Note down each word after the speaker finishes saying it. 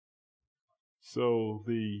So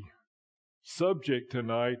the subject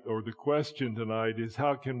tonight, or the question tonight, is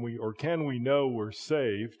how can we know we're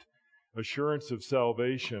saved? Assurance of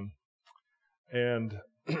salvation. And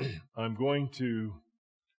I'm going to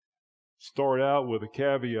start out with a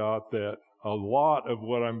caveat that a lot of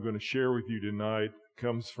what I'm going to share with you tonight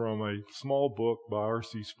comes from a small book by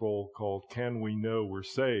R.C. Sproul called Can We Know We're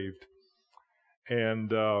Saved?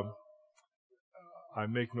 And I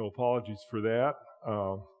make no apologies for that,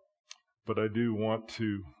 but I do want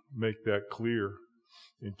to make that clear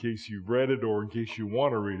in case you've read it or in case you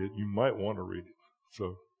want to read it. You might want to read it.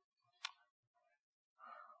 So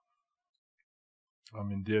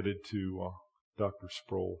I'm indebted to Dr.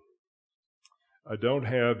 Sproul. I don't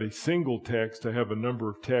have a single text. I have a number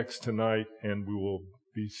of texts tonight, and we will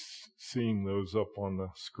be seeing those up on the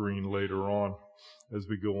screen later on as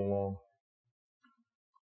we go along.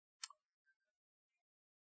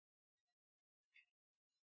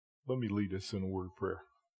 Let me lead us in a word of prayer.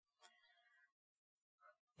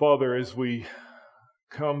 Father, as we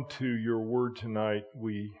come to your word tonight,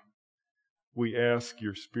 we ask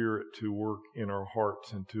your Spirit to work in our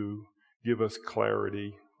hearts and to give us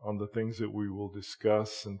clarity on the things that we will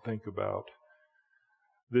discuss and think about.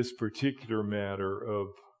 This particular matter of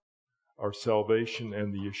our salvation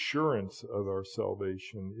and the assurance of our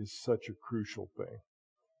salvation is such a crucial thing.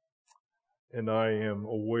 And I am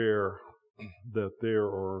aware that there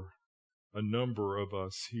are a number of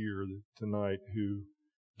us here tonight who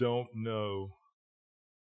don't know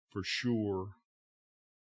for sure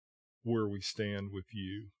where we stand with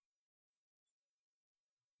you.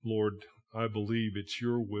 Lord, I believe it's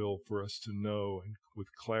your will for us to know and with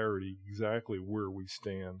clarity exactly where we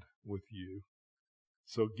stand with you.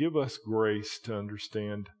 So give us grace to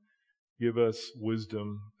understand. Give us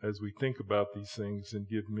wisdom as we think about these things, and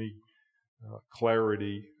give me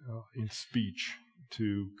clarity in speech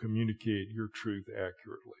to communicate your truth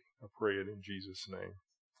accurately. I pray it in Jesus' name.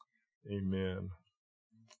 Amen.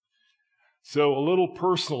 So a little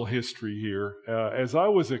personal history here. As I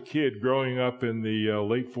was a kid growing up in the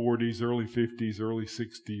late 40s, early 50s, early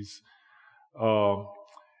 60s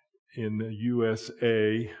in the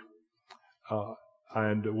USA,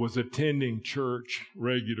 and was attending church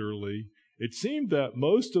regularly, it seemed that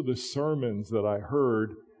most of the sermons that I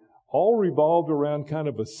heard all revolved around kind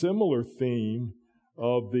of a similar theme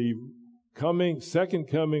of the second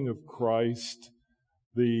coming of Christ,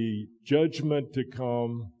 the judgment to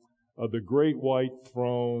come, the great white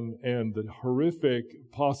throne, and the horrific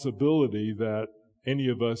possibility that any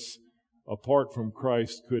of us, apart from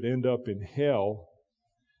Christ, could end up in hell.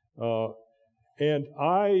 And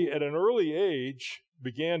I, at an early age,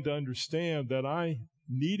 began to understand that I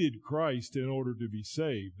needed Christ in order to be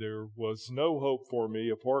saved. There was no hope for me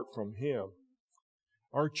apart from Him.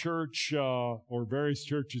 Our church, or various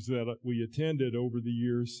churches that we attended over the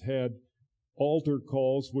years, had altar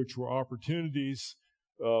calls, which were opportunities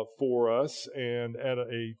for us. And at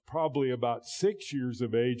probably about 6 years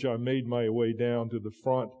of age, I made my way down to the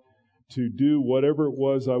front to do whatever it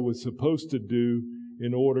was I was supposed to do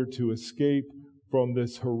in order to escape from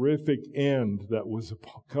this horrific end that was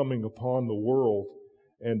coming upon the world,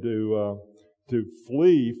 and to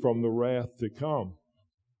flee from the wrath to come.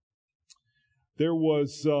 There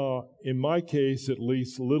was, in my case at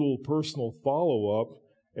least, little personal follow-up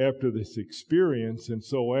after this experience, and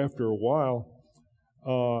so after a while,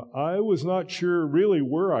 I was not sure really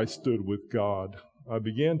where I stood with God. I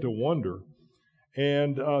began to wonder.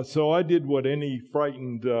 And so I did what any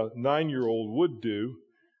frightened 9-year-old would do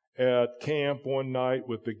at camp one night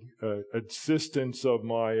with the assistance of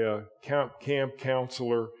my camp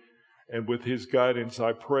counselor, and with his guidance,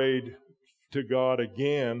 I prayed to God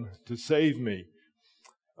again to save me.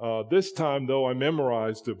 This time, though, I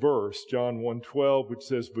memorized a verse, John 1:12, which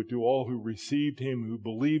says, "But to all who received him, who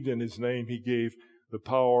believed in his name, he gave the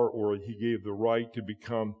power, or he gave the right to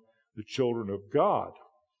become the children of God."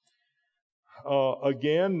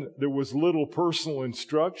 Again, there was little personal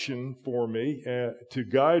instruction for me to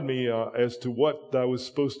guide me as to what I was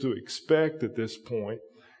supposed to expect at this point.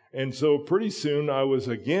 And so pretty soon I was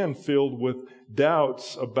again filled with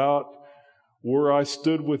doubts about where I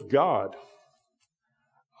stood with God.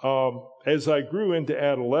 As I grew into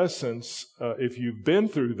adolescence, if you've been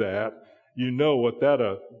through that, you know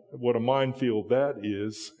what a minefield that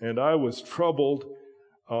is. And I was troubled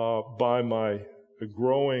by my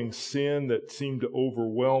growing sin that seemed to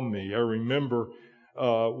overwhelm me. I remember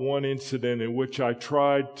one incident in which I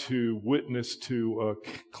tried to witness to a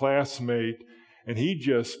classmate, and he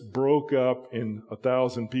just broke up in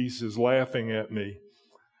 1,000 pieces laughing at me.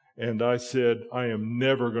 And I said, I am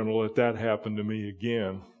never going to let that happen to me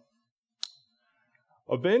again.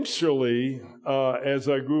 Eventually, as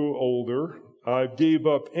I grew older, I gave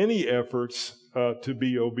up any efforts to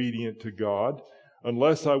be obedient to God,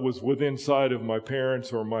 unless I was within sight of my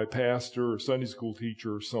parents or my pastor or Sunday school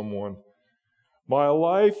teacher or someone. My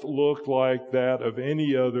life looked like that of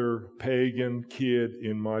any other pagan kid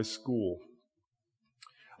in my school.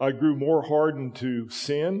 I grew more hardened to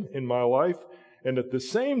sin in my life, and at the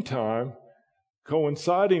same time,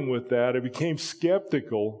 coinciding with that, I became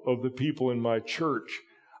skeptical of the people in my church.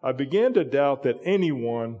 I began to doubt that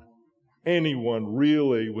anyone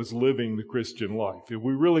really was living the Christian life. If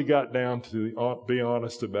we really got down to be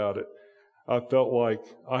honest about it, I felt like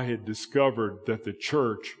I had discovered that the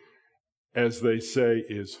church, as they say,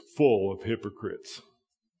 is full of hypocrites.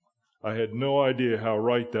 I had no idea how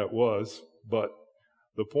right that was, but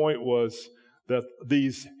the point was that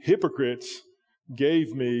these hypocrites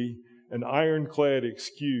gave me an ironclad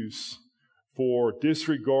excuse for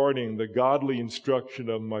disregarding the godly instruction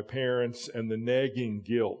of my parents and the nagging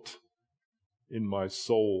guilt in my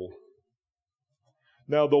soul.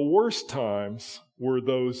 Now, the worst times were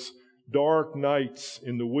those dark nights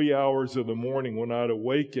in the wee hours of the morning when I'd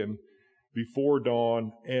awaken before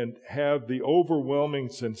dawn and have the overwhelming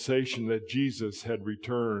sensation that Jesus had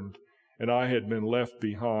returned and I had been left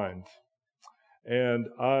behind. And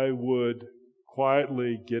I would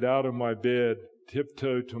quietly get out of my bed,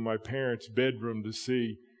 tiptoe to my parents' bedroom to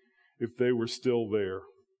see if they were still there.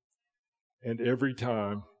 And every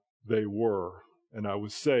time they were, and I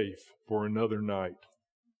was safe for another night.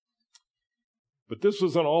 But this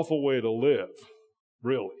was an awful way to live,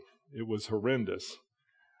 really. It was horrendous.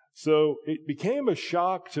 So it became a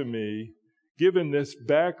shock to me, given this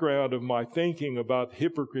background of my thinking about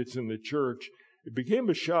hypocrites in the church. It became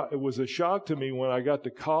a shock. It was a shock to me when I got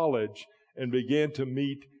to college and began to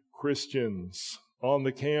meet Christians on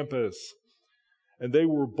the campus. And they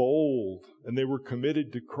were bold, and they were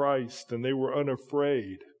committed to Christ, and they were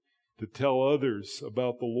unafraid to tell others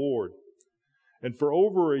about the Lord. And for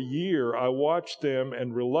over a year, I watched them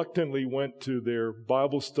and reluctantly went to their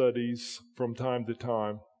Bible studies from time to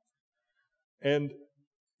time. And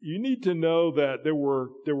you need to know that there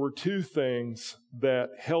were two things that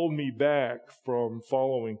held me back from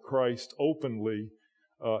following Christ openly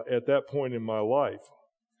at that point in my life.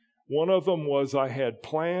 One of them was I had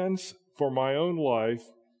plans for my own life,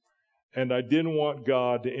 and I didn't want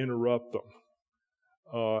God to interrupt them.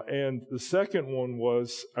 And the second one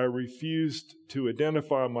was I refused to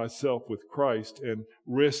identify myself with Christ and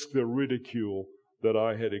risk the ridicule that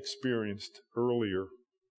I had experienced earlier.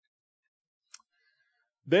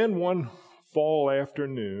 Then one fall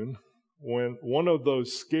afternoon, when one of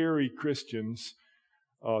those scary Christians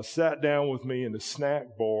sat down with me in a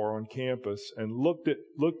snack bar on campus and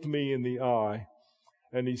looked me in the eye,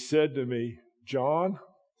 and he said to me, "John,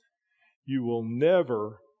 you will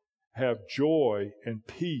never have joy and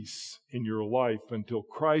peace in your life until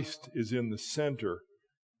Christ is in the center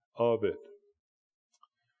of it."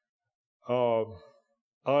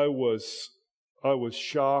 I was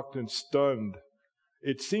shocked and stunned.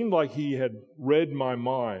 It seemed like he had read my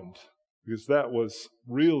mind, because that was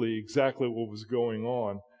really exactly what was going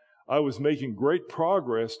on. I was making great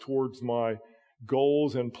progress towards my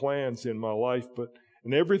goals and plans in my life,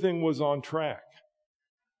 and everything was on track.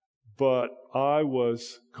 But I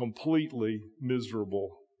was completely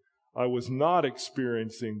miserable. I was not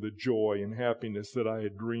experiencing the joy and happiness that I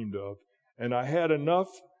had dreamed of. And I had enough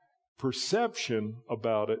perception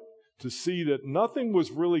about it to see that nothing was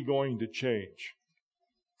really going to change.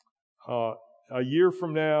 A year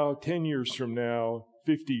from now, 10 years from now,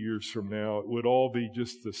 50 years from now, it would all be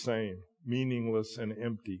just the same, meaningless and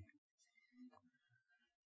empty.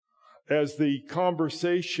 As the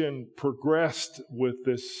conversation progressed with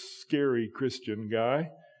this scary Christian guy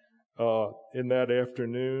in that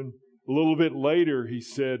afternoon, a little bit later he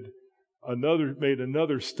made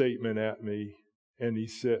another statement at me, and he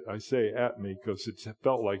said, I say at me because it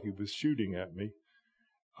felt like he was shooting at me,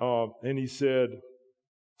 and he said,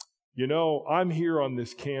 "You know, I'm here on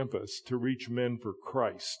this campus to reach men for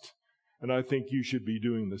Christ, and I think you should be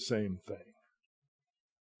doing the same thing."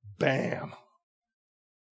 Bam!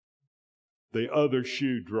 The other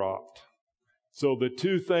shoe dropped. So the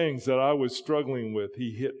two things that I was struggling with,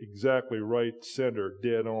 he hit exactly right center,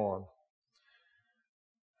 dead on.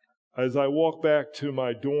 As I walked back to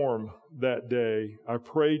my dorm that day, I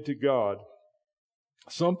prayed to God,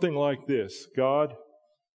 something like this: "God,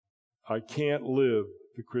 I can't live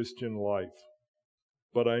the Christian life,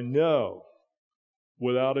 but I know,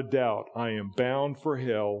 without a doubt, I am bound for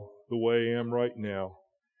hell the way I am right now.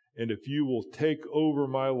 And if you will take over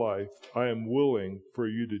my life, I am willing for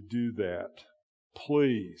you to do that.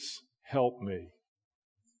 Please help me."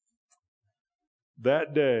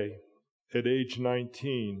 That day, at age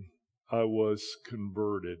 19, I was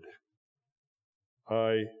converted.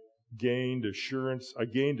 I gained assurance, I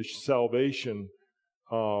gained salvation,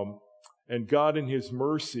 and God in His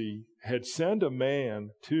mercy had sent a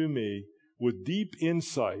man to me with deep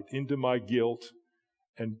insight into my guilt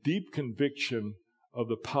and deep conviction of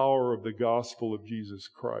the power of the gospel of Jesus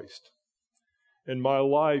Christ. And my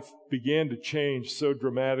life began to change so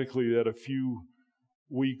dramatically that a few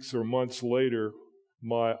weeks or months later,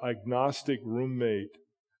 my agnostic roommate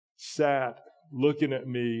sat looking at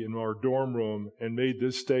me in our dorm room and made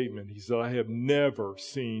this statement. He said, "I have never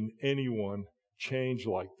seen anyone change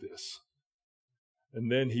like this."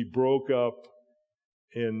 And then he broke up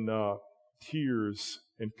in tears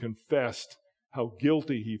and confessed how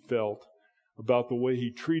guilty he felt about the way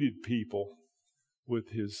he treated people with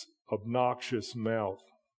his obnoxious mouth.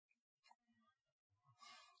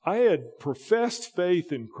 I had professed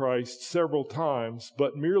faith in Christ several times,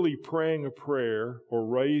 but merely praying a prayer or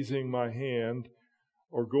raising my hand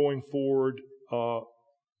or going forward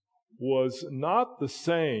was not the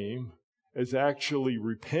same as actually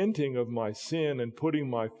repenting of my sin and putting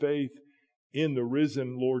my faith in the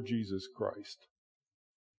risen Lord Jesus Christ.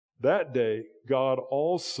 That day, God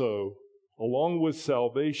also, along with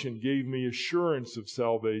salvation, gave me assurance of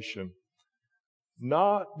salvation.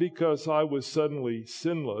 Not because I was suddenly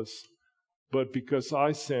sinless, but because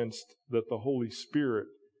I sensed that the Holy Spirit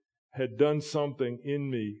had done something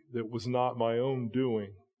in me that was not my own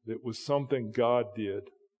doing, that was something God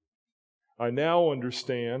did. I now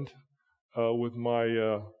understand, with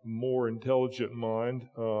my more intelligent mind,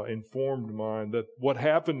 informed mind, that what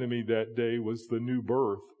happened to me that day was the new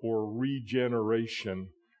birth or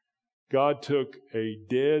regeneration. God took a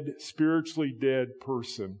dead, spiritually dead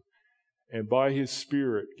person and by His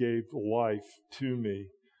Spirit gave life to me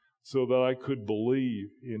so that I could believe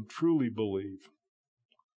and truly believe.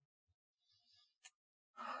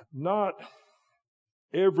 Not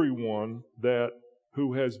everyone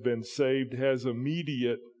who has been saved has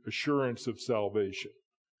immediate assurance of salvation.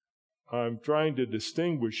 I'm trying to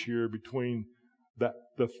distinguish here between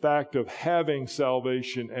the fact of having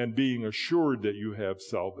salvation and being assured that you have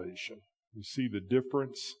salvation. You see the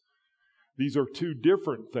difference? These are two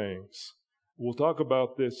different things. We'll talk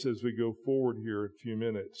about this as we go forward here in a few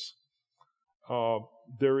minutes.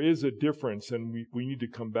 There is a difference, and we need to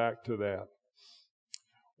come back to that.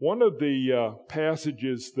 One of the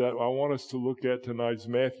passages that I want us to look at tonight is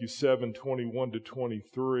Matthew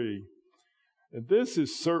 7:21-23. And this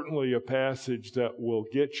is certainly a passage that will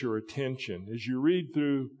get your attention. As you read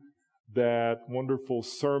through that wonderful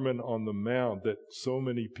Sermon on the Mount that so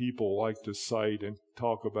many people like to cite and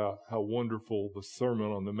talk about how wonderful the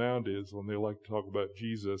Sermon on the Mount is when they like to talk about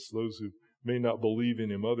Jesus, those who may not believe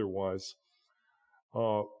in Him otherwise,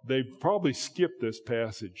 they probably skip this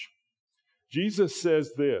passage. Jesus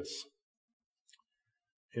says this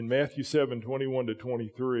in Matthew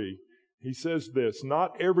 7:21-23. He says this,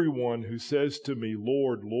 "Not everyone who says to me,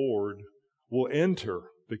 'Lord, Lord,' will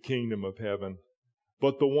enter the kingdom of heaven,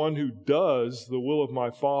 but the one who does the will of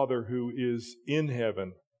my Father who is in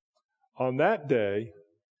heaven. On that day,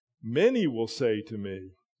 many will say to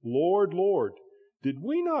me, 'Lord, Lord, did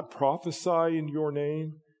we not prophesy in your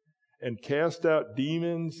name and cast out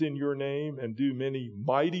demons in your name and do many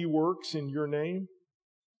mighty works in your name?'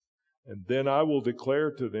 And then I will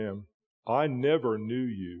declare to them, 'I never knew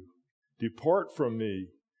you. Depart from me,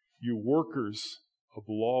 you workers of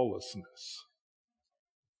lawlessness.'"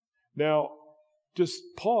 Now, just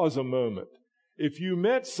pause a moment. If you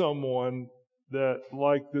met someone that,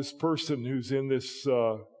 like this person who's in this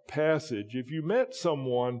passage, if you met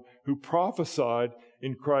someone who prophesied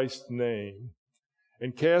in Christ's name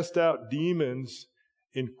and cast out demons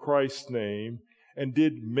in Christ's name and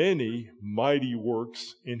did many mighty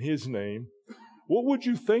works in His name, what would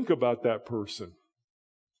you think about that person?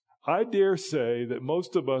 I dare say that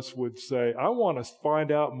most of us would say, "I want to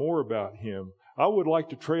find out more about him. I would like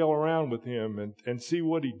to trail around with him and see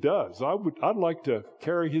what he does. I'd like to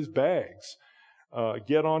carry his bags,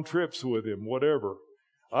 get on trips with him, whatever.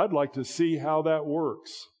 I'd like to see how that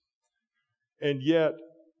works." And yet,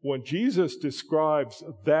 when Jesus describes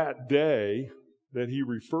that day that He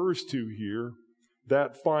refers to here,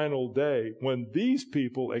 that final day, when these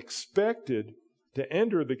people expected to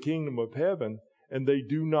enter the kingdom of heaven and they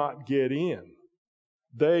do not get in,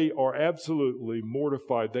 they are absolutely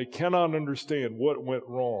mortified. They cannot understand what went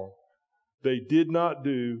wrong. They did not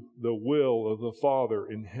do the will of the Father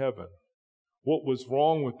in heaven. What was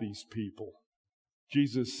wrong with these people?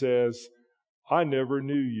 Jesus says, "I never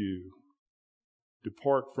knew you.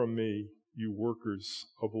 Depart from me, you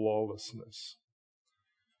workers of lawlessness."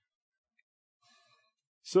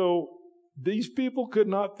 So these people could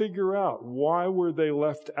not figure out why were they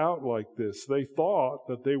left out like this. They thought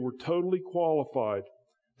that they were totally qualified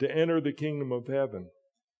to enter the kingdom of heaven.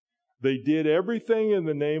 They did everything in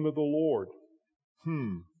the name of the Lord.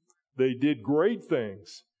 They did great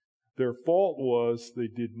things. Their fault was they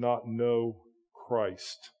did not know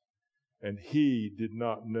Christ, and He did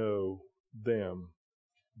not know them.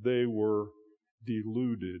 They were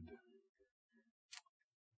deluded.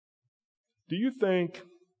 Do you think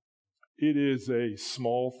it is a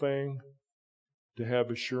small thing to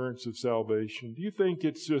have assurance of salvation? Do you think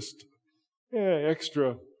it's just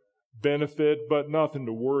extra benefit, but nothing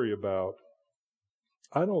to worry about?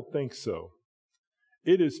 I don't think so.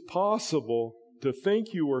 It is possible to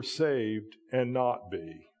think you are saved and not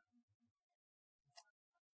be.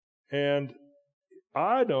 And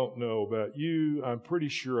I don't know about you, I'm pretty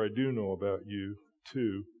sure I do know about you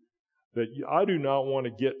too, that I do not want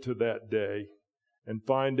to get to that day and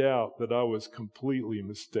find out that I was completely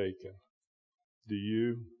mistaken. Do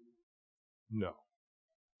you? No.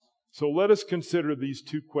 So let us consider these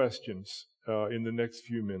two questions in the next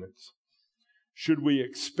few minutes. Should we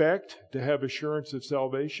expect to have assurance of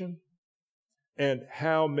salvation? And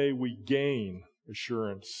how may we gain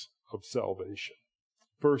assurance of salvation?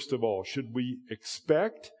 First of all, should we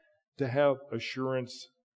expect to have assurance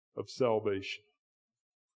of salvation?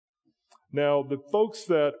 Now, the folks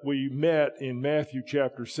that we met in Matthew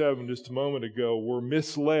chapter 7 just a moment ago were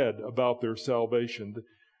misled about their salvation.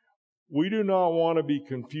 We do not want to be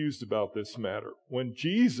confused about this matter. When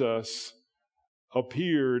Jesus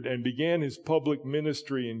appeared and began His public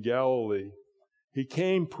ministry in Galilee, He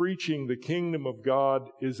came preaching the kingdom of God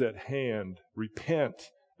is at hand. Repent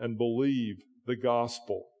and believe the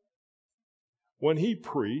gospel. When He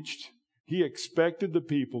preached, He expected the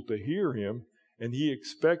people to hear Him, and He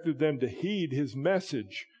expected them to heed His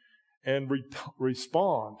message and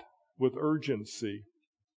respond with urgency.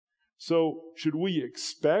 So, should we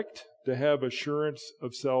expect to have assurance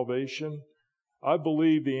of salvation? I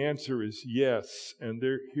believe the answer is yes, and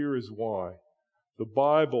here is why. The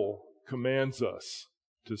Bible commands us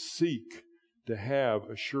to seek to have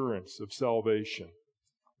assurance of salvation.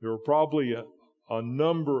 There are probably a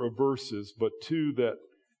number of verses, but two that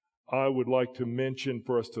I would like to mention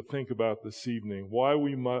for us to think about this evening. Why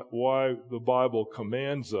the Bible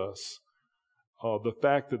commands us, the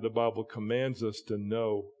fact that the Bible commands us to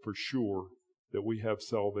know for sure that we have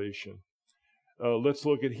salvation. Let's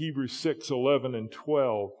look at Hebrews 6:11 and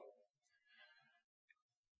 12.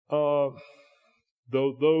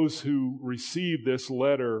 Those who received this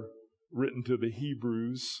letter written to the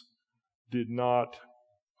Hebrews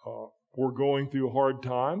were going through hard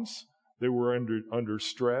times. They were under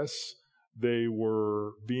stress. They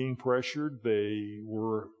were being pressured. They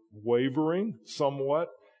were wavering somewhat.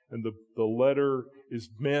 And the letter is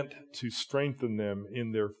meant to strengthen them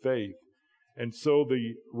in their faith. And so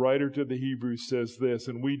the writer to the Hebrews says this,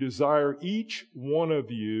 "And we desire each one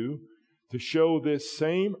of you to show this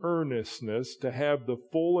same earnestness, to have the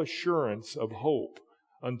full assurance of hope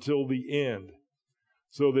until the end,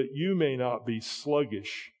 so that you may not be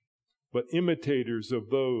sluggish, but imitators of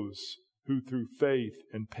those who through faith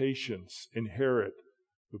and patience inherit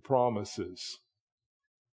the promises."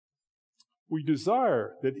 We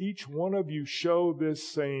desire that each one of you show this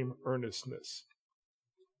same earnestness,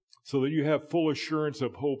 so that you have full assurance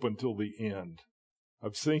of hope until the end. I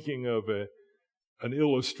was thinking of an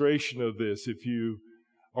illustration of this. If you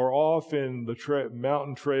are off in the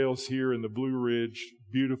mountain trails here in the Blue Ridge,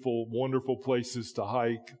 beautiful, wonderful places to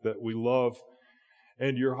hike that we love,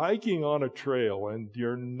 and you're hiking on a trail, and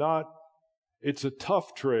it's a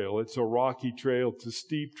tough trail, it's a rocky trail, it's a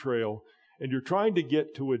steep trail, and you're trying to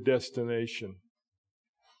get to a destination.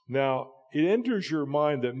 Now, it enters your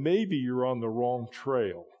mind that maybe you're on the wrong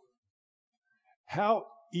trail. How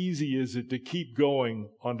easy is it to keep going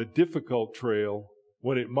on a difficult trail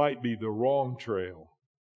when it might be the wrong trail?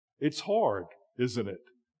 It's hard, isn't it?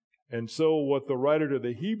 And so what the writer to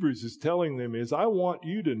the Hebrews is telling them is, I want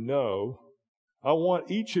each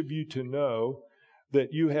of you to know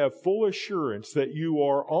that you have full assurance that you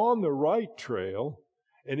are on the right trail,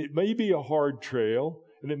 and it may be a hard trail,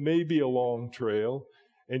 and it may be a long trail,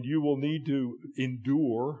 and you will need to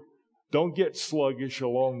endure. Don't get sluggish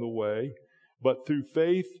along the way, but through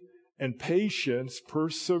faith and patience,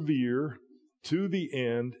 persevere to the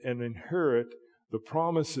end and inherit the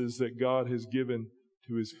promises that God has given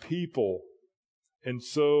to His people. And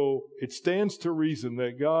so it stands to reason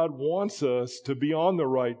that God wants us to be on the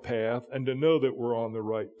right path and to know that we're on the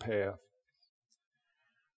right path.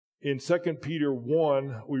 In 2 Peter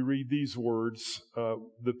 1, we read these words.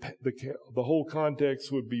 The whole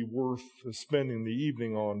context would be worth spending the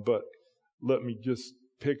evening on, but let me just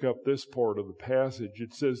pick up this part of the passage.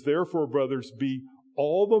 It says, "Therefore, brothers, be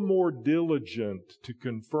all the more diligent to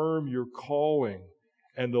confirm your calling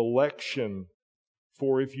and election.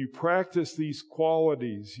 For if you practice these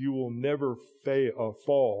qualities, you will never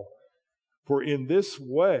fall. For in this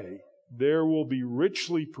way, there will be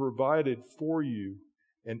richly provided for you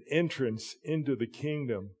an entrance into the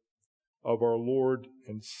kingdom of our Lord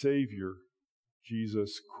and Savior,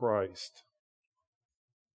 Jesus Christ."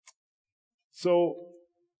 So,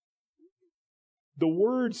 the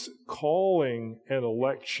words calling and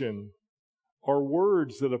election are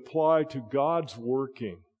words that apply to God's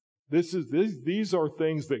working. These are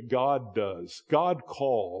things that God does. God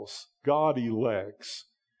calls, God elects,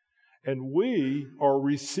 and we are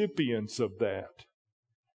recipients of that.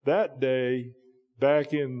 That day,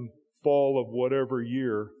 back in fall of whatever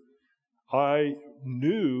year, I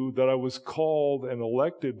knew that I was called and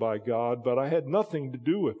elected by God, but I had nothing to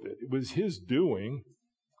do with it. It was His doing.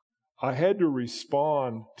 I had to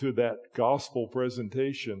respond to that gospel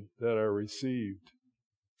presentation that I received.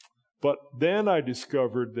 But then I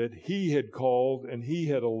discovered that He had called and He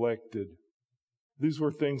had elected. These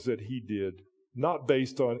were things that He did, not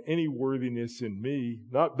based on any worthiness in me,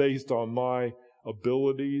 not based on my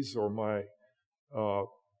abilities or my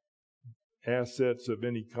assets of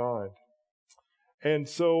any kind. And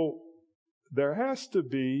so there has to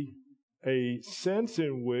be a sense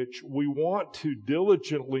in which we want to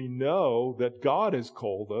diligently know that God has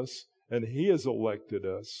called us and He has elected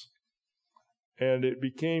us. And it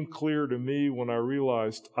became clear to me when I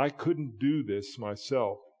realized I couldn't do this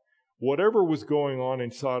myself. Whatever was going on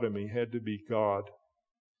inside of me had to be God.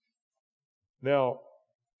 Now,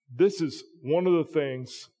 this is one of the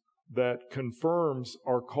things that confirms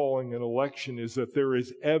our calling and election, is that there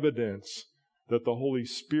is evidence that the Holy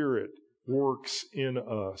Spirit works in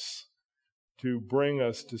us to bring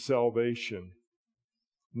us to salvation.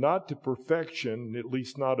 Not to perfection, at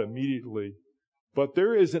least not immediately, but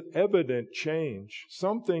there is an evident change.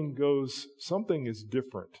 Something is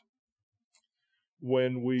different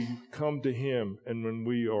when we come to Him and when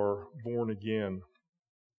we are born again.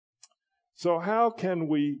 So how can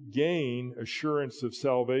we gain assurance of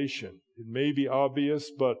salvation? It may be obvious,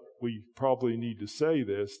 but we probably need to say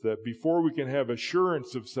this, that before we can have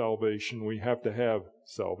assurance of salvation, we have to have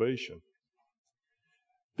salvation.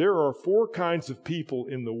 There are 4 kinds of people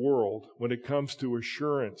in the world when it comes to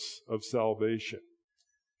assurance of salvation.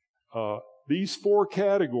 These 4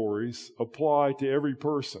 categories apply to every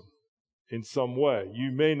person in some way.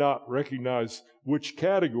 You may not recognize which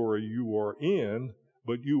category you are in,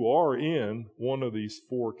 but you are in one of these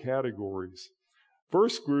 4 categories.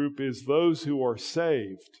 First group is those who are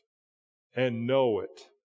saved and know it.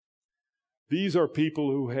 These are people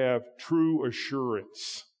who have true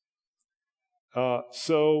assurance.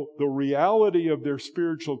 So the reality of their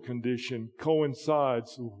spiritual condition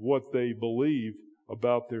coincides with what they believe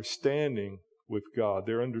about their standing with God,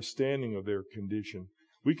 their understanding of their condition.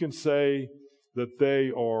 We can say that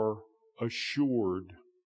they are assured.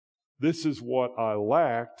 This is what I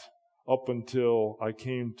lacked up until I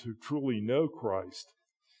came to truly know Christ.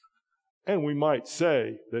 And we might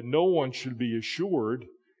say that no one should be assured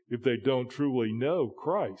if they don't truly know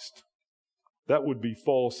Christ. That would be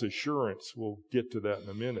false assurance. We'll get to that in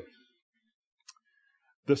a minute.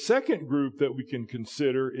 The second group that we can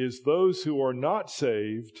consider is those who are not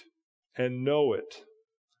saved and know it.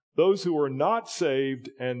 Those who are not saved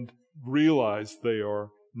and realize they are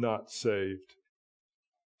not saved.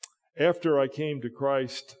 After I came to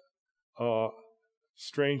Christ,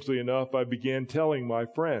 strangely enough, I began telling my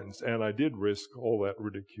friends, and I did risk all that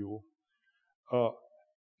ridicule.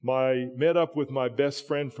 I met up with my best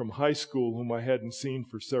friend from high school, whom I hadn't seen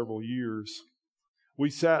for several years. We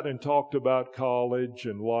sat and talked about college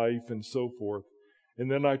and life and so forth. And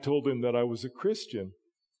then I told him that I was a Christian.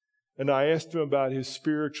 And I asked him about his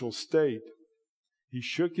spiritual state. He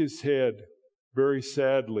shook his head very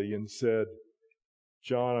sadly and said,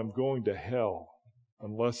 "John, I'm going to hell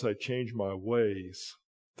unless I change my ways."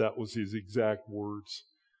 That was his exact words.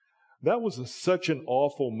 That was such an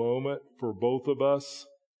awful moment for both of us.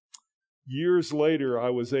 Years later, I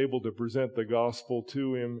was able to present the gospel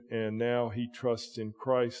to him, and now he trusts in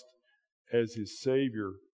Christ as his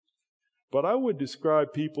Savior. But I would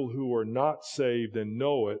describe people who are not saved and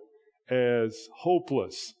know it as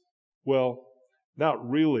hopeless. Well, not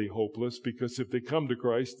really hopeless, because if they come to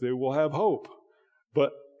Christ, they will have hope.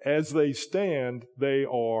 But as they stand, they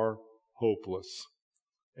are hopeless.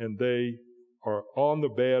 And they are on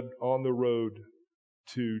the road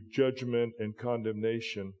to judgment and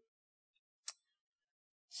condemnation.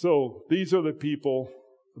 So these are the people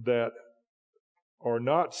that are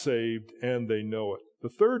not saved and they know it. The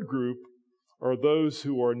third group are those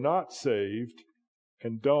who are not saved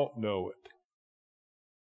and don't know it.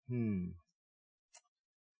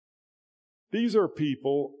 These are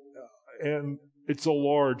people, and it's a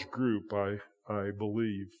large group, I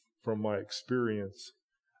believe, from my experience.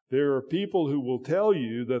 There are people who will tell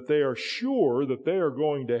you that they are sure that they are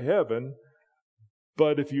going to heaven,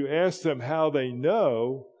 but if you ask them how they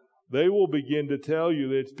know, they will begin to tell you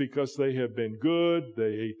that it's because they have been good,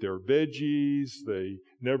 they ate their veggies, they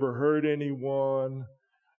never hurt anyone,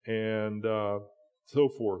 and so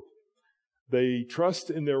forth. They trust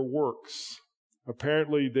in their works.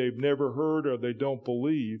 Apparently, they've never heard or they don't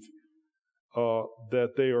believe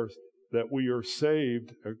that we are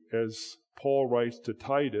saved, as Paul writes to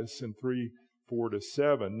Titus in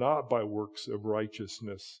 3:4-7, not by works of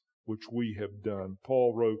righteousness which we have done.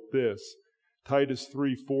 Paul wrote this, Titus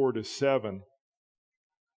 3:4-7.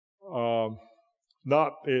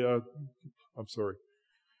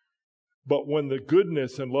 But when the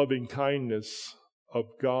goodness and loving kindness of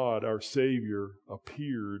God, our Savior,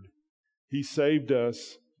 appeared, He saved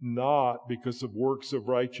us not because of works of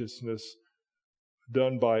righteousness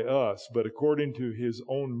done by us, but according to His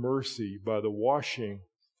own mercy by the washing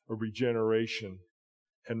of regeneration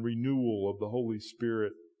and renewal of the Holy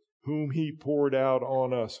Spirit, whom He poured out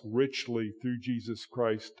on us richly through Jesus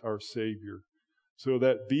Christ our Savior, so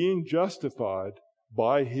that being justified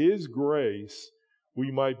by His grace,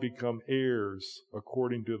 we might become heirs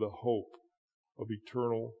according to the hope of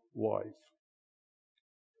eternal life.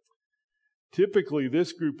 Typically,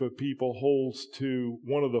 this group of people holds to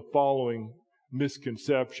one of the following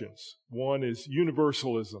misconceptions. One is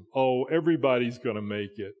universalism. Oh, everybody's going to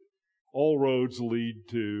make it. All roads lead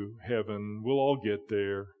to heaven. We'll all get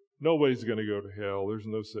there. Nobody's going to go to hell. There's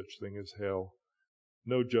no such thing as hell.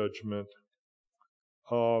 No judgment.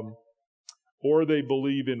 Or they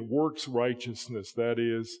believe in works righteousness. That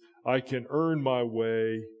is, I can earn my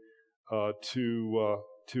way to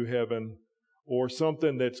heaven. Or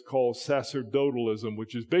something that's called sacerdotalism,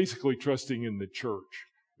 which is basically trusting in the church.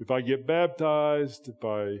 If I get baptized, if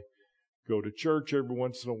I go to church every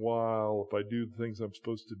once in a while, if I do the things I'm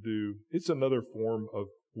supposed to do, it's another form of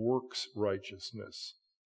works righteousness.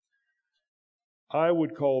 I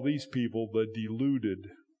would call these people the deluded.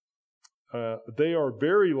 They are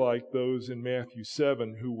very like those in Matthew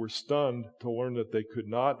 7 who were stunned to learn that they could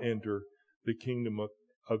not enter the kingdom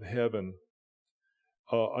of heaven.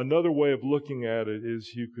 Another way of looking at it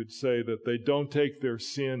is you could say that they don't take their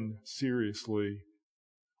sin seriously,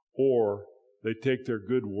 or they take their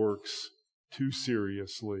good works too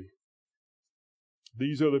seriously.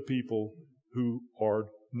 These are the people who are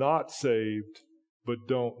not saved but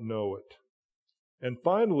don't know it. And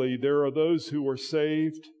finally, there are those who are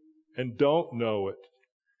saved and don't know it.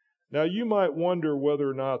 Now, you might wonder whether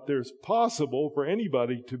or not there's possible for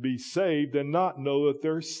anybody to be saved and not know that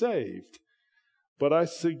they're saved. But I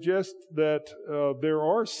suggest that there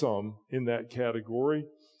are some in that category,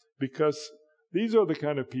 because these are the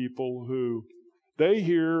kind of people who they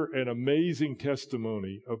hear an amazing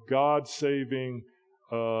testimony of God saving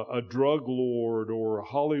a drug lord or a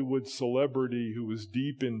Hollywood celebrity who was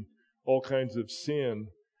deep in all kinds of sin.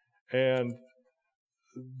 And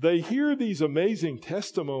they hear these amazing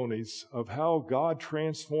testimonies of how God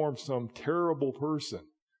transformed some terrible person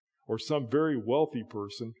or some very wealthy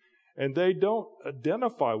person. And they don't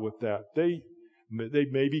identify with that. They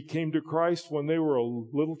maybe came to Christ when they were a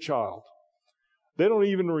little child. They don't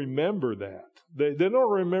even remember that. They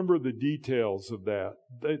don't remember the details of that.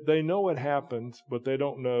 They know it happened, but they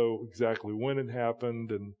don't know exactly when it happened,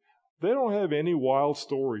 and they don't have any wild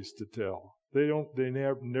stories to tell. They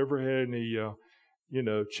never had any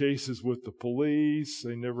chases with the police.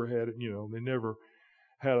 They never had they never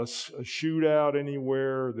had a shootout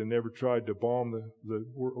anywhere. They never tried to bomb the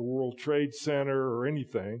World Trade Center or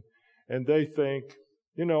anything. And they think,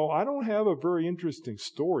 I don't have a very interesting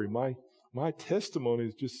story. My testimony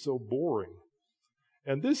is just so boring.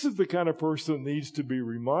 And this is the kind of person that needs to be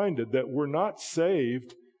reminded that we're not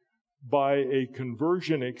saved by a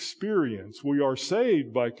conversion experience. We are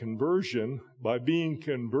saved by conversion, by being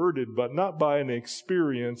converted, but not by an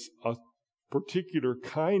experience, a particular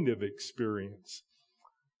kind of experience.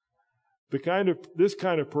 This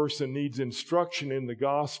kind of person needs instruction in the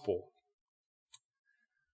gospel,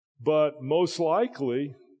 but most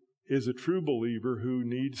likely is a true believer who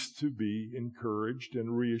needs to be encouraged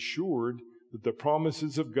and reassured that the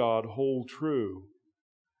promises of God hold true.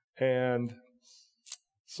 And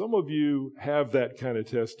some of you have that kind of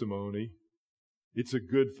testimony, It's a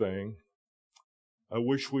good thing. I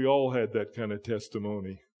wish we all had that kind of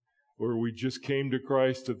testimony, where we just came to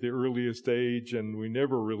Christ at the earliest age and we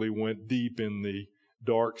never really went deep in the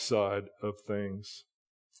dark side of things.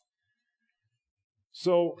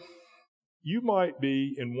 So, you might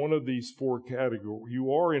be in one of these four categories.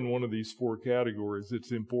 You are in one of these four categories.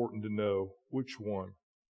 It's important to know which one.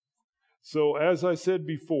 So, as I said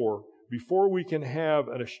before we can have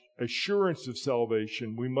an assurance of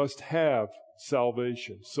salvation, we must have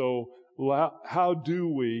salvation. So, how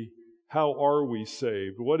are we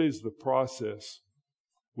saved? What is the process?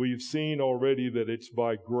 We've seen already that it's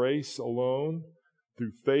by grace alone,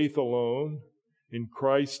 through faith alone, in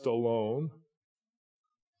Christ alone.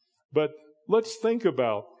 But let's think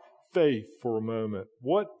about faith for a moment.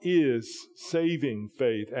 What is saving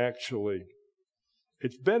faith actually?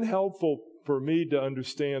 It's been helpful for me to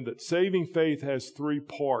understand that saving faith has three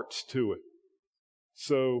parts to it.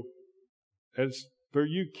 So, as for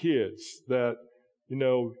you kids that,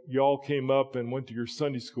 y'all came up and went to your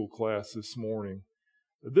Sunday school class this morning,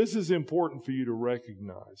 this is important for you to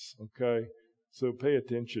recognize, okay? So pay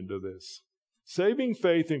attention to this. Saving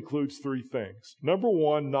faith includes three things. Number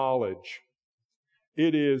one, knowledge.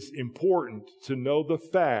 It is important to know the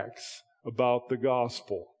facts about the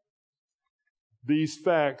gospel. These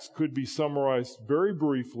facts could be summarized very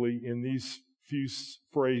briefly in these few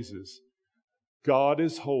phrases. God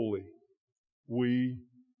is holy. We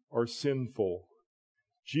are sinful.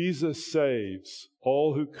 Jesus saves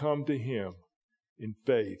all who come to Him in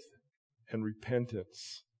faith and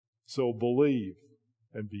repentance. So believe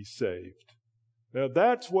and be saved. Now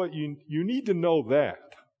that's what you need to know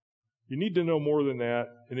that. You need to know more than that,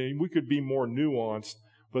 and we could be more nuanced,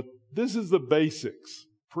 but this is the basics,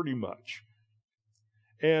 pretty much.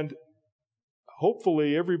 And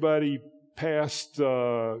hopefully everybody past,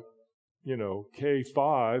 K5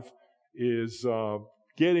 is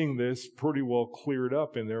getting this pretty well cleared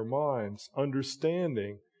up in their minds,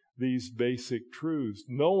 understanding these basic truths,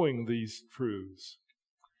 knowing these truths.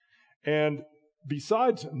 And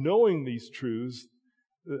besides knowing these truths,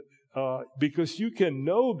 because you can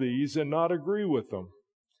know these and not agree with them.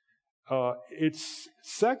 Its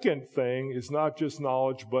second thing is not just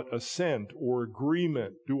knowledge, but assent or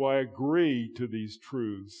agreement. Do I agree to these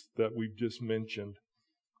truths that we've just mentioned?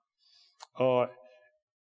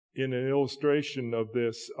 In an illustration of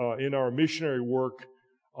this, in our missionary work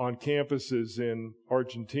on campuses in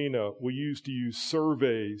Argentina, we used to use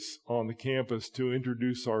surveys on the campus to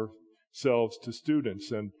introduce ourselves to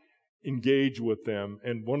students and engage with them.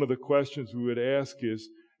 And one of the questions we would ask is,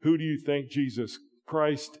 who do you think Jesus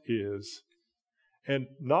Christ is? And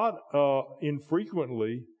not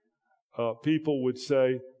infrequently, people would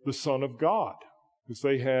say the Son of God, because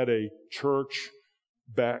they had a church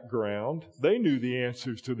background. They knew the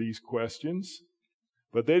answers to these questions,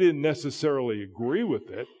 but they didn't necessarily agree with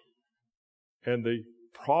it, and they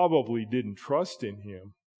probably didn't trust in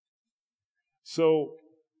Him. So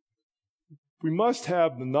we must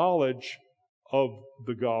have the knowledge of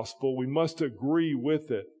the gospel. We must agree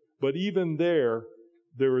with it. But even there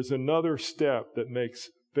is another step that makes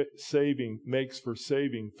for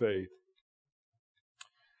saving faith.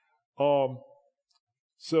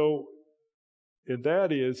 And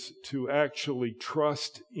that is to actually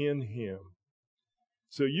trust in Him.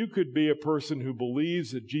 So you could be a person who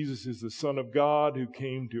believes that Jesus is the Son of God, who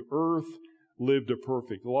came to earth, lived a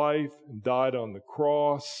perfect life, and died on the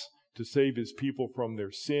cross to save His people from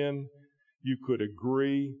their sin. You could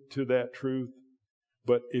agree to that truth.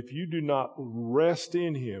 But if you do not rest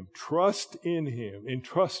in Him, trust in Him,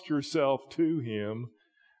 entrust yourself to Him,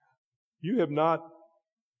 you have not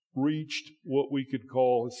reached what we could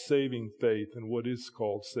call saving faith and what is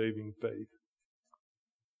called saving faith.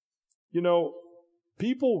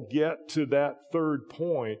 People get to that third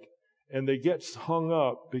point and they get hung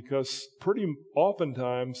up because pretty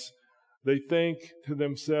oftentimes they think to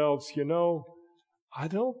themselves, I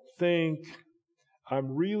don't think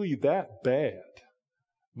I'm really that bad.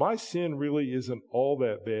 My sin really isn't all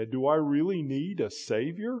that bad. Do I really need a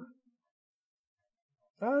Savior?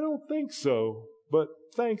 I don't think so, but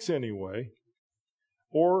thanks anyway.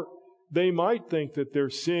 Or they might think that their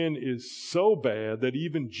sin is so bad that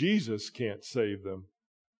even Jesus can't save them.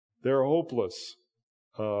 They're hopeless,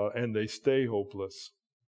 and they stay hopeless.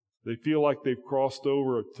 They feel like they've crossed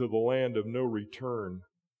over to the land of no return.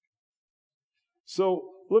 So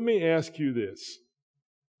let me ask you this,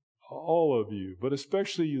 all of you, but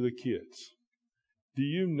especially you, the kids. Do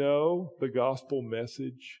you know the gospel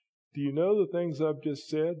message? Do you know the things I've just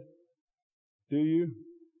said? Do you?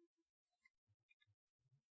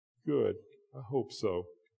 Good. I hope so.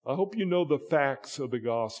 I hope you know the facts of the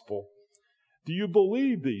gospel. Do you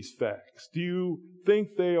believe these facts? Do you think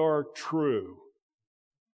they are true?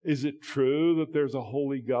 Is it true that there's a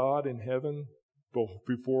holy God in heaven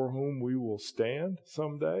before whom we will stand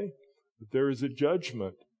someday? That there is a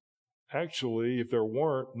judgment? Actually, if there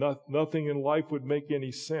weren't, nothing in life would make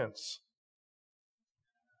any sense.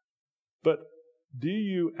 But do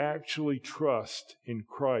you actually trust in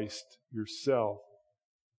Christ yourself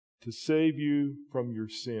to save you from your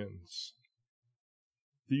sins?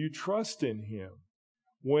 Do you trust in Him?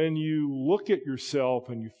 When you look at yourself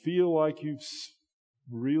and you feel like you've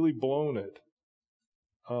really blown it,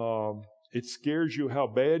 it scares you how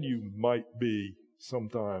bad you might be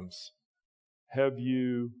sometimes. Have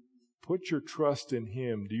you put your trust in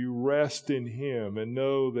Him? Do you rest in Him and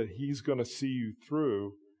know that He's going to see you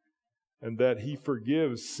through and that He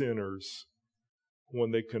forgives sinners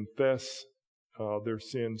when they confess their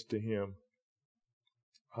sins to Him?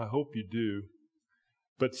 I hope you do.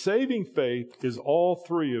 But saving faith is all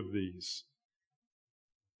three of these.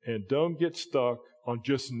 And don't get stuck on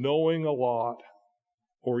just knowing a lot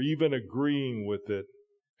or even agreeing with it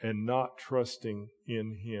and not trusting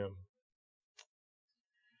in Him.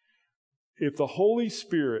 If the Holy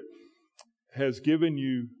Spirit has given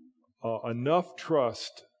you enough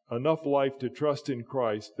trust, enough life to trust in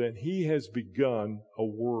Christ, then He has begun a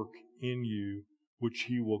work in you which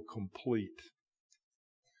He will complete.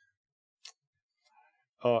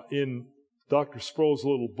 In Dr. Sproul's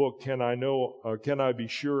little book, Can I Be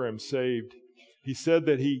Sure I'm Saved? He said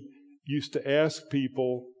that he used to ask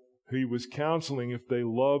people who he was counseling if they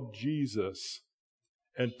loved Jesus.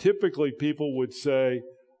 And typically people would say,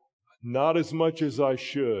 not as much as I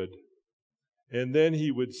should. And then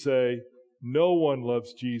he would say, no one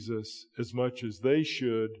loves Jesus as much as they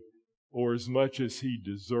should or as much as he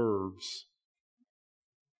deserves.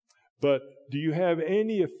 But do you have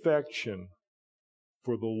any affection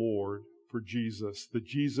for the Lord, for Jesus, the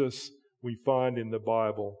Jesus we find in the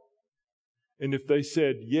Bible? And if they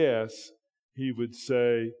said yes, he would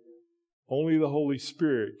say, only the Holy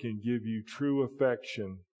Spirit can give you true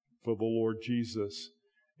affection for the Lord Jesus.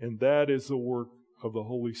 And that is the work of the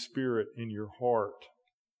Holy Spirit in your heart.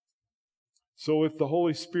 So if the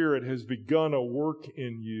Holy Spirit has begun a work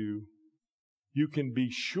in you, you can be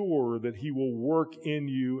sure that He will work in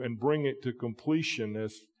you and bring it to completion,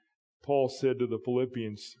 as Paul said to the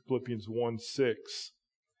Philippians 1:6,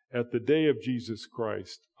 at the day of Jesus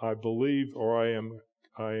Christ, I believe, or I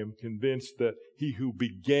am convinced that He who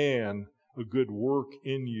began a good work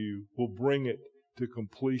in you will bring it to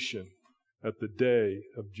completion at the day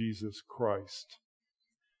of Jesus Christ.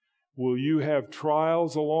 Will you have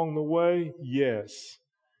trials along the way? Yes.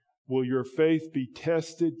 Will your faith be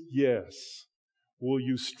tested? Yes. Will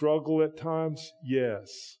you struggle at times?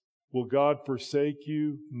 Yes. Will God forsake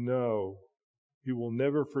you? No. He will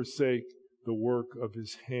never forsake the work of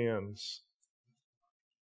His hands.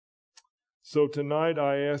 So tonight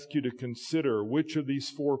I ask you to consider, which of these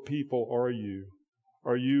four people are you?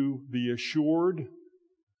 Are you the assured,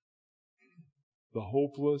 the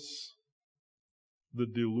hopeless, the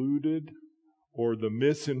deluded, or the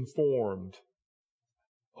misinformed?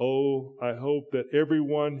 Oh, I hope that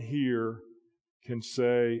everyone here can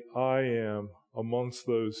say, I am amongst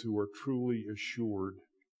those who are truly assured.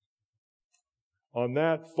 On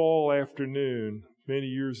that fall afternoon, many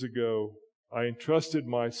years ago, I entrusted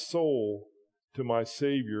my soul to my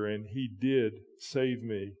Savior, and He did save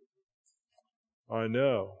me. I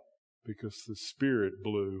know, because the Spirit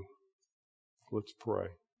blew. Let's pray.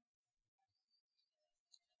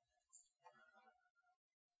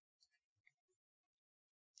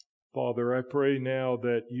 Father, I pray now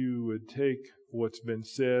that you would take what's been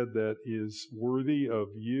said that is worthy of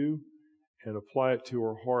you and apply it to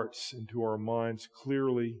our hearts and to our minds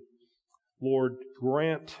clearly. Lord,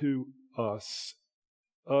 grant to us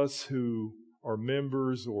who are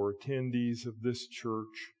members or attendees of this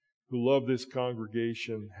church, who love this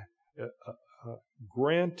congregation,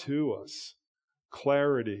 grant to us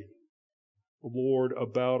clarity, Lord,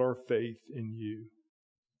 about our faith in you.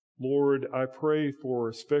 Lord, I pray for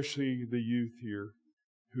especially the youth here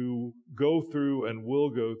who go through and will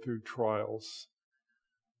go through trials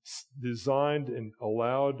designed and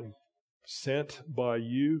allowed and sent by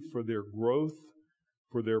you for their growth,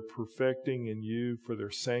 for their perfecting in you, for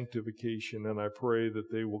their sanctification. And I pray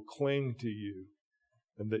that they will cling to you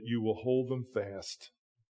and that you will hold them fast.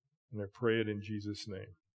 And I pray it in Jesus'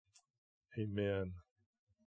 name. Amen.